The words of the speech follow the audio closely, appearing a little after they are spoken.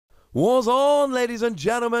What's on, ladies and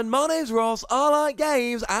gentlemen? My name's Ross, I like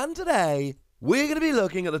games, and today we're going to be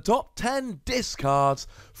looking at the top 10 discards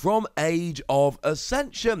from Age of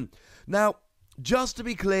Ascension. Now, just to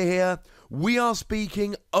be clear here, we are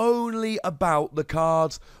speaking only about the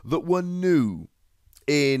cards that were new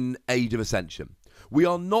in Age of Ascension. We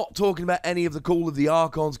are not talking about any of the Call of the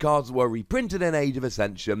Archons cards that were reprinted in Age of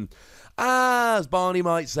Ascension. As Barney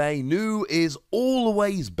might say, new is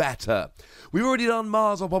always better. We've already done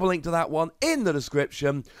Mars, I'll pop a link to that one in the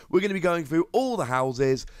description. We're going to be going through all the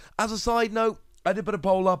houses. As a side note, I did put a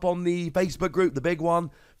poll up on the Facebook group, the big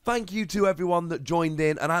one. Thank you to everyone that joined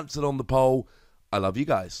in and answered on the poll. I love you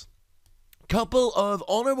guys. Couple of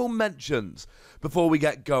honourable mentions before we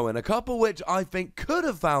get going. A couple which I think could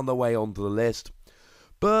have found their way onto the list,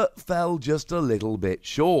 but fell just a little bit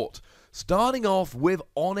short. Starting off with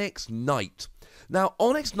Onyx Knight. Now,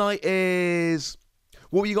 Onyx Knight is...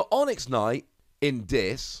 well, you got Onyx Knight in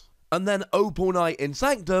Dis, and then Opal Knight in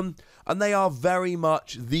Sanctum, and they are very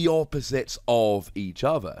much the opposites of each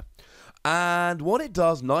other. And what it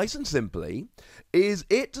does, nice and simply, is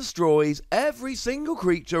it destroys every single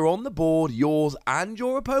creature on the board, yours and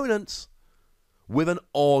your opponent's, with an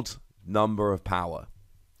odd number of power.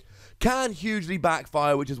 Can hugely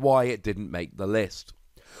backfire, which is why it didn't make the list.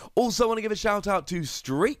 Also want to give a shout out to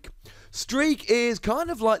Streak. Streak is kind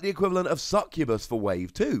of like the equivalent of Succubus for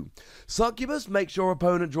Wave 2. Succubus makes your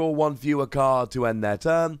opponent draw one fewer card to end their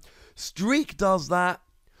turn. Streak does that,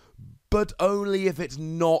 but only if it's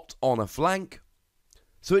not on a flank.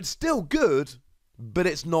 So it's still good, but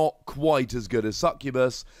it's not quite as good as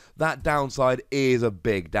Succubus. That downside is a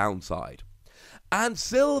big downside. And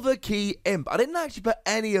Silver Key Imp. I didn't actually put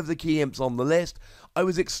any of the Key Imps on the list. I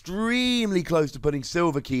was extremely close to putting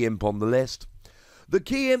Silver Key Imp on the list. The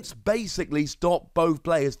Key Imps basically stop both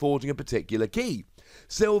players forging a particular key.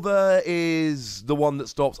 Silver is the one that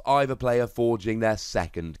stops either player forging their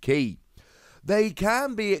second key. They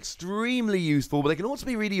can be extremely useful, but they can also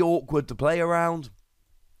be really awkward to play around.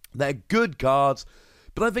 They're good cards,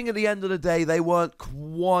 but I think at the end of the day, they weren't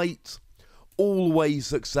quite always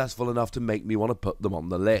successful enough to make me want to put them on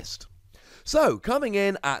the list. So, coming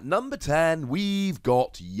in at number 10, we've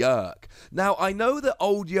got Yerk. Now, I know that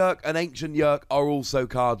Old Yerk and Ancient Yerk are also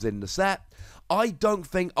cards in the set. I don't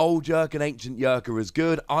think Old Yerk and Ancient Yerk are as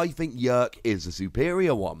good. I think Yerk is the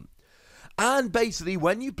superior one. And basically,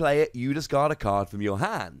 when you play it, you discard a card from your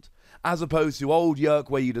hand, as opposed to Old Yerk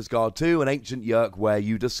where you discard 2 and Ancient Yerk where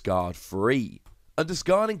you discard 3. And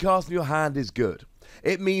discarding cards from your hand is good.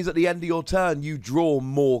 It means at the end of your turn, you draw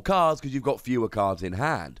more cards because you've got fewer cards in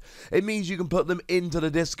hand. It means you can put them into the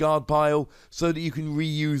discard pile so that you can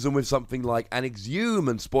reuse them with something like an Exhume,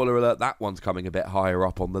 and spoiler alert, that one's coming a bit higher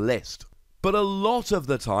up on the list. But a lot of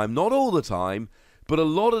the time, not all the time, but a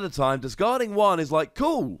lot of the time, discarding 1 is like,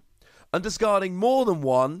 cool. And discarding more than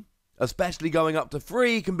 1, especially going up to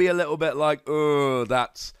 3, can be a little bit like,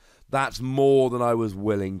 that's more than I was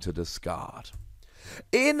willing to discard.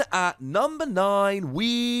 In at number 9,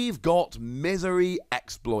 we've got Misery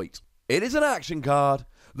Exploit. It is an action card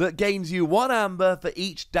that gains you 1 amber for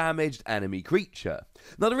each damaged enemy creature.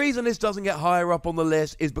 Now, the reason this doesn't get higher up on the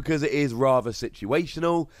list is because it is rather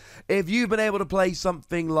situational. If you've been able to play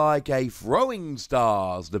something like a Throwing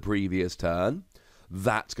Stars the previous turn,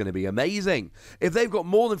 that's going to be amazing. If they've got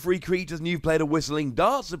more than 3 creatures and you've played a Whistling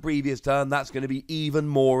Darts the previous turn, that's going to be even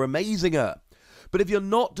more amazinger. But if you're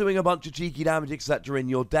not doing a bunch of cheeky damage, etc. in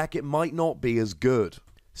your deck, it might not be as good.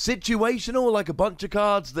 Situational, like a bunch of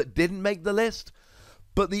cards that didn't make the list,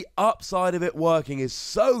 but the upside of it working is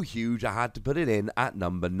so huge I had to put it in at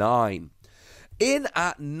number 9. In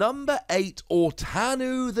at number 8,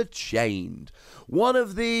 Ortanu the Chained. One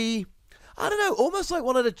of the... I don't know, almost like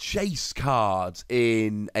one of the chase cards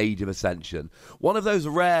in Age of Ascension. One of those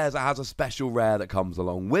rares that has a special rare that comes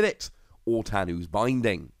along with it, Ortanu's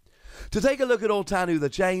Binding. To take a look at Ortanu the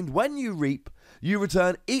Chained, when you reap, you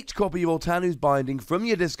return each copy of Ortanu's Binding from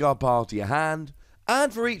your discard pile to your hand,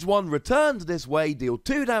 and for each one returned this way, deal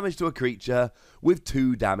 2 damage to a creature with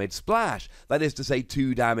 2 damage splash. That is to say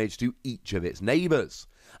 2 damage to each of its neighbours.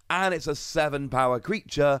 And it's a 7 power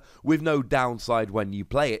creature with no downside when you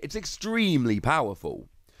play it. It's extremely powerful.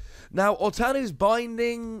 Now, Ortanu's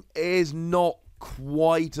Binding is not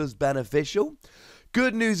quite as beneficial.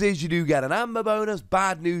 Good news is you do get an amber bonus.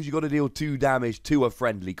 Bad news, you got to deal 2 damage to a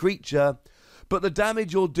friendly creature. But the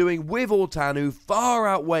damage you're doing with Ortanu far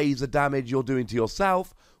outweighs the damage you're doing to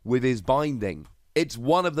yourself with his Binding. It's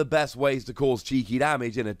one of the best ways to cause cheeky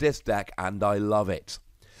damage in a disc deck, and I love it.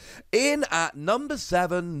 In at number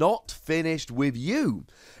 7, Not Finished With You.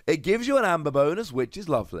 It gives you an amber bonus, which is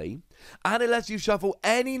lovely. And it lets you shuffle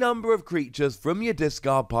any number of creatures from your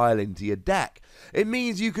discard pile into your deck. It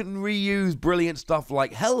means you can reuse brilliant stuff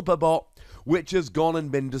like Helper Bot, which has gone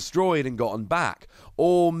and been destroyed and gotten back.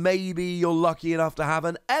 Or maybe you're lucky enough to have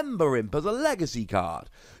an Ember Imp as a legacy card.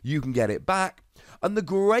 You can get it back. And the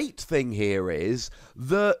great thing here is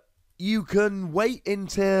that you can wait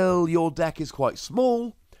until your deck is quite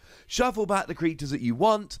small, shuffle back the creatures that you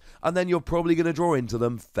want, and then you're probably going to draw into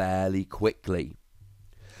them fairly quickly.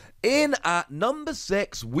 In at number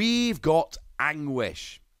 6, we've got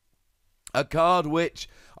Anguish. A card which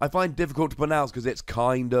I find difficult to pronounce because it's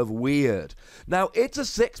kind of weird. Now, it's a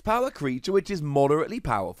 6-power creature which is moderately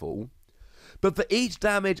powerful, but for each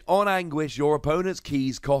damage on Anguish, your opponent's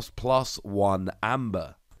keys cost +1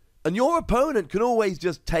 amber. And your opponent can always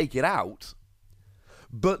just take it out,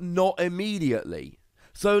 but not immediately.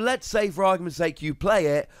 So let's say, for argument's sake, you play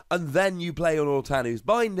it, and then you play on Ortanu's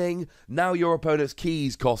Binding. Now your opponent's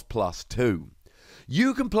keys cost +2.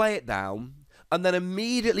 You can play it down, and then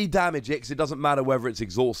immediately damage it, because it doesn't matter whether it's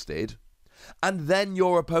exhausted. And then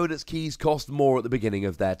your opponent's keys cost more at the beginning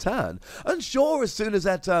of their turn. And sure, as soon as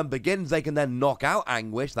their turn begins, they can then knock out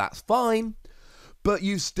Anguish, that's fine. But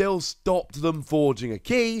you still stopped them forging a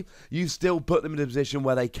key. You've still put them in a position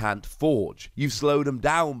where they can't forge. You've slowed them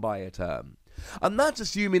down by a turn. And that's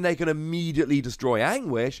assuming they can immediately destroy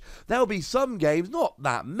Anguish. There'll be some games, not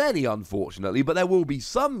that many unfortunately, but there will be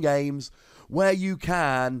some games where you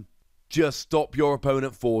can just stop your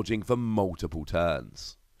opponent forging for multiple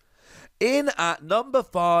turns. In at number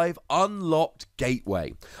 5, Unlocked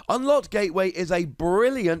Gateway. Unlocked Gateway is a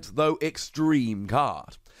brilliant, though extreme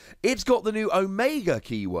card. It's got the new Omega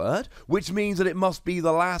keyword, which means that it must be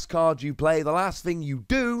the last card you play, the last thing you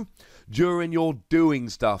do during your doing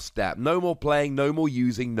stuff step. No more playing, no more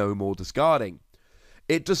using, no more discarding.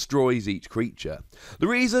 It destroys each creature. The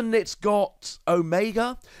reason it's got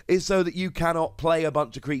Omega is so that you cannot play a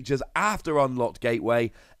bunch of creatures after Unlocked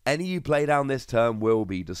Gateway. Any you play down this turn will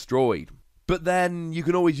be destroyed. But then you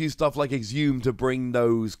can always use stuff like Exhume to bring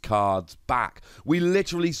those cards back. We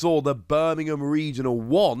literally saw the Birmingham Regional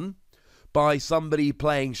won by somebody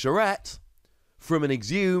playing Charette from an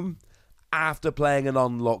Exhume after playing an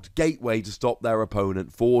Unlocked Gateway to stop their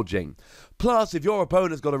opponent forging. Plus, if your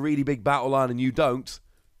opponent's got a really big battle line and you don't,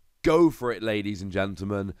 go for it, ladies and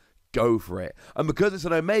gentlemen. Go for it. And because it's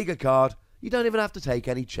an Omega card, you don't even have to take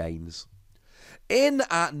any chains. In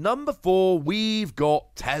at number 4, we've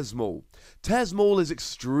got Tesmal. Tesmal is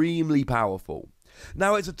extremely powerful.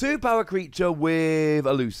 Now, it's a 2-power creature with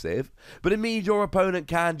Elusive, but it means your opponent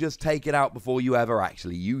can just take it out before you ever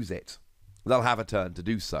actually use it. They'll have a turn to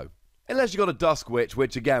do so. Unless you've got a Dusk Witch,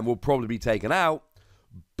 which again will probably be taken out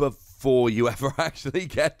before you ever actually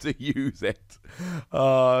get to use it.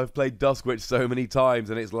 I've played Dusk Witch so many times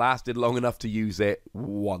and it's lasted long enough to use it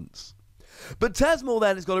once. But Tesmal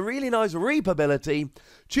then has got a really nice reap ability.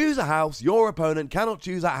 Choose a house. Your opponent cannot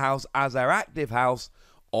choose that house as their active house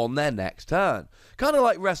on their next turn. Kind of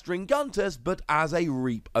like Restringuntus, but as a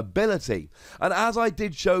reap ability. And as I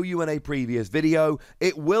did show you in a previous video,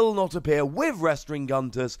 it will not appear with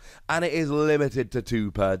Restringuntus, and it is limited to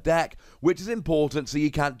 2 per deck, which is important so you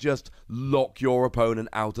can't just lock your opponent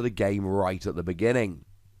out of the game right at the beginning.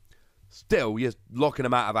 Still, you're locking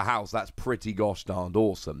them out of a house. That's pretty gosh darned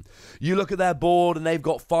awesome. You look at their board and they've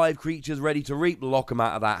got 5 creatures ready to reap, lock them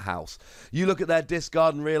out of that house. You look at their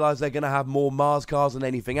discard and realise they're going to have more Mars cards than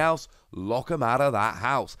anything else, lock them out of that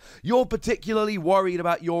house. You're particularly worried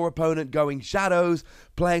about your opponent going Shadows,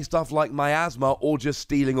 playing stuff like Miasma, or just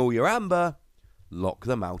stealing all your Amber, lock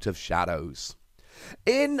them out of Shadows.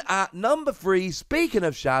 In at number 3, speaking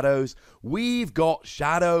of Shadows, we've got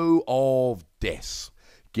Shadow of Dis.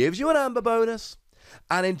 Gives you an Amber bonus,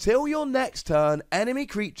 and until your next turn, enemy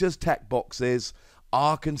creatures' tech boxes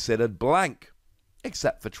are considered blank,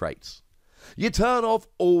 except for traits. You turn off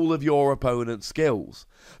all of your opponent's skills.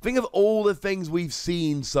 Think of all the things we've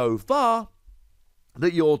seen so far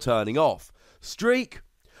that you're turning off. Streak.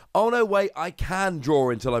 Oh no, wait, I can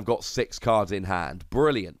draw until I've got 6 cards in hand.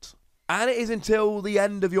 Brilliant. And it is until the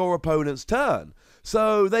end of your opponent's turn.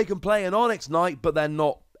 So they can play an Onyx Knight, but they're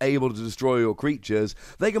not able to destroy your creatures.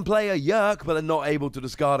 They can play a Yerk, but they're not able to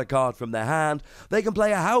discard a card from their hand. They can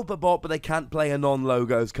play a Helper Bot, but they can't play a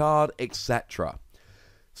non-logos card, etc.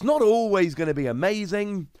 It's not always going to be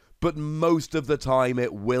amazing, but most of the time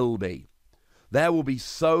it will be. There will be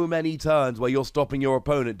so many turns where you're stopping your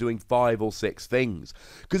opponent doing 5 or 6 things,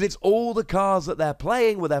 because it's all the cards that they're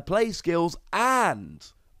playing with their play skills and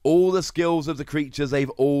all the skills of the creatures they've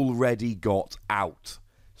already got out.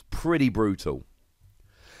 It's pretty brutal.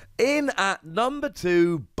 In at number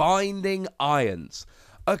 2, Binding Irons.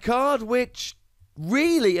 A card which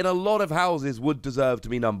really, in a lot of houses, would deserve to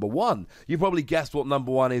be number 1. You probably guessed what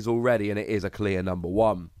number 1 is already, and it is a clear number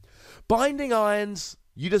 1. Binding Irons,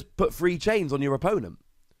 you just put 3 chains on your opponent.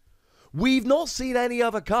 We've not seen any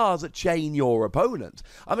other cards that chain your opponent.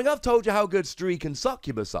 I mean, I've told you how good Streak and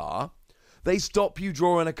Succubus are. They stop you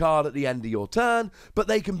drawing a card at the end of your turn, but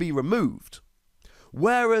they can be removed.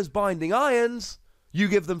 Whereas Binding Irons, you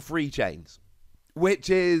give them 3 chains, which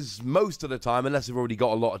is, most of the time, unless they've already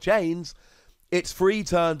got a lot of chains, it's 3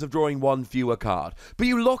 turns of drawing 1 fewer card. But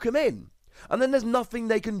you lock them in, and then there's nothing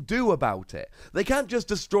they can do about it. They can't just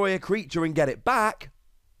destroy a creature and get it back,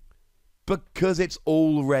 because it's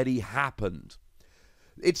already happened.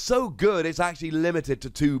 It's so good, it's actually limited to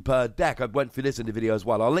 2 per deck. I went through this in the video as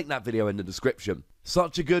well. I'll link that video in the description.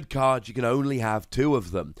 Such a good card, you can only have 2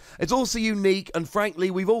 of them. It's also unique, and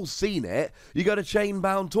frankly, we've all seen it. You go to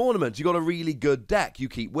chain-bound tournaments, you got a really good deck, you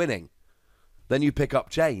keep winning. Then you pick up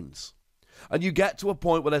chains. And you get to a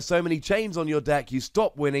point where there's so many chains on your deck, you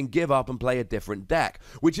stop winning, give up, and play a different deck.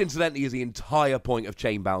 Which, incidentally, is the entire point of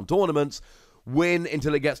chain-bound tournaments. Win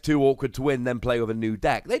until it gets too awkward to win, then play with a new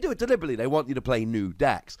deck. They do it deliberately. They want you to play new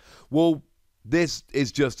decks. Well, this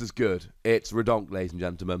is just as good. It's redonk, ladies and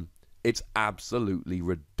gentlemen. It's absolutely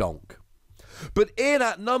redonk. But in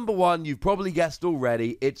at number 1, you've probably guessed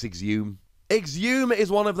already, it's Exhume. Exhume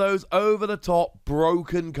is one of those over-the-top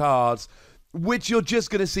broken cards which you're just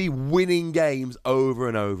going to see winning games over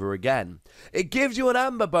and over again. It gives you an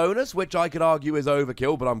amber bonus, which I could argue is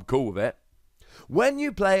overkill, but I'm cool with it. When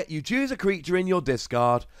you play it, you choose a creature in your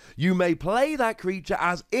discard. You may play that creature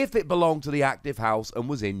as if it belonged to the active house and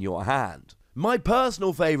was in your hand. My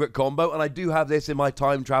personal favourite combo, and I do have this in my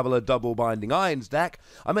Time Traveler double Binding Irons deck.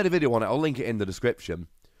 I made a video on it. I'll link it in the description.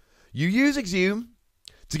 You use Exhume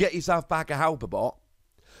to get yourself back a Halperbot.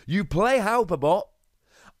 You play Halperbot,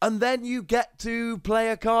 and then you get to play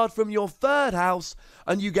a card from your 3rd house,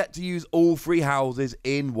 and you get to use all 3 houses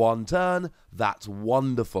in 1 turn. That's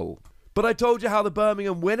wonderful. But I told you how the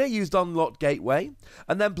Birmingham winner used Unlocked Gateway,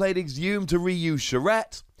 and then played Exhume to reuse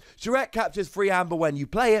Charette. Charette captures 3 amber when you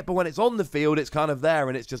play it, but when it's on the field, it's kind of there,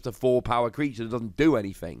 and it's just a 4-power creature that doesn't do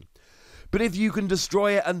anything. But if you can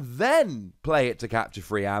destroy it and then play it to capture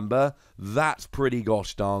 3 amber, that's pretty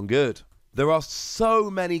gosh darn good. There are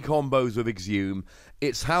so many combos with Exhume.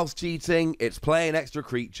 It's house cheating, it's playing extra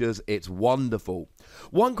creatures, it's wonderful.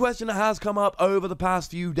 One question that has come up over the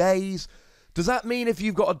past few days: does that mean if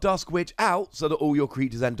you've got a Dusk Witch out so that all your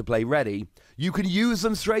creatures enter play ready, you can use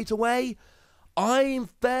them straight away? I'm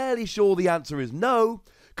fairly sure the answer is no,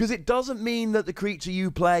 because it doesn't mean that the creature you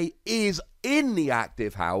play is in the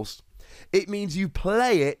active house. It means you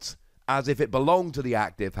play it as if it belonged to the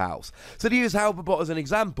active house. So to use Halperbot as an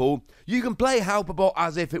example, you can play Halperbot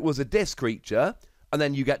as if it was a disc creature, and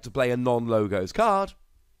then you get to play a non-logos card.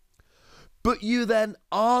 But you then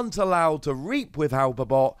aren't allowed to reap with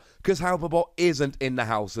Halperbot, because Halperbot isn't in the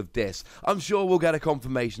House of Dis. I'm sure we'll get a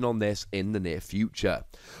confirmation on this in the near future.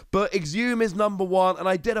 But Exhume is number 1, and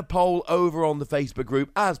I did a poll over on the Facebook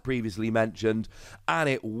group, as previously mentioned, and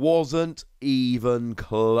it wasn't even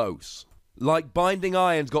close. Like, Binding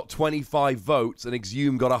Irons got 25 votes, and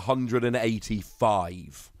Exhume got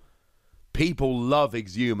 185. People love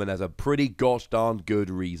Exhume, and there's a pretty gosh darn good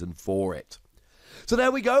reason for it. So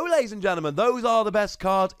there we go, ladies and gentlemen. Those are the best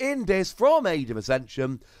cards in this from Age of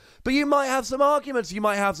Ascension. But you might have some arguments. You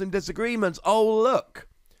might have some disagreements. Oh, look.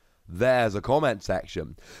 There's a comment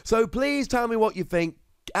section. So please tell me what you think.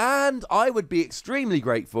 And I would be extremely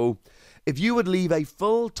grateful if you would leave a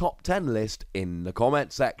full top 10 list in the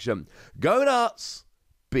comment section. Go nuts.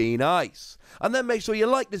 Be nice. And then make sure you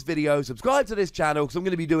like this video. Subscribe to this channel, because I'm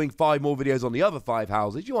going to be doing 5 more videos on the other 5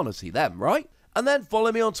 houses. You want to see them, right? And then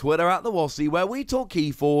follow me on Twitter at the Wossy, where we talk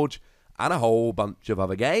Keyforge and a whole bunch of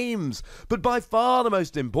other games. But by far the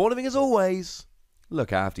most important thing, as always,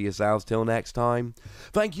 look after yourselves till next time.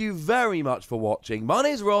 Thank you very much for watching. My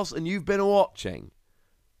name's Ross, and you've been watching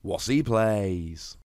Wossy Plays.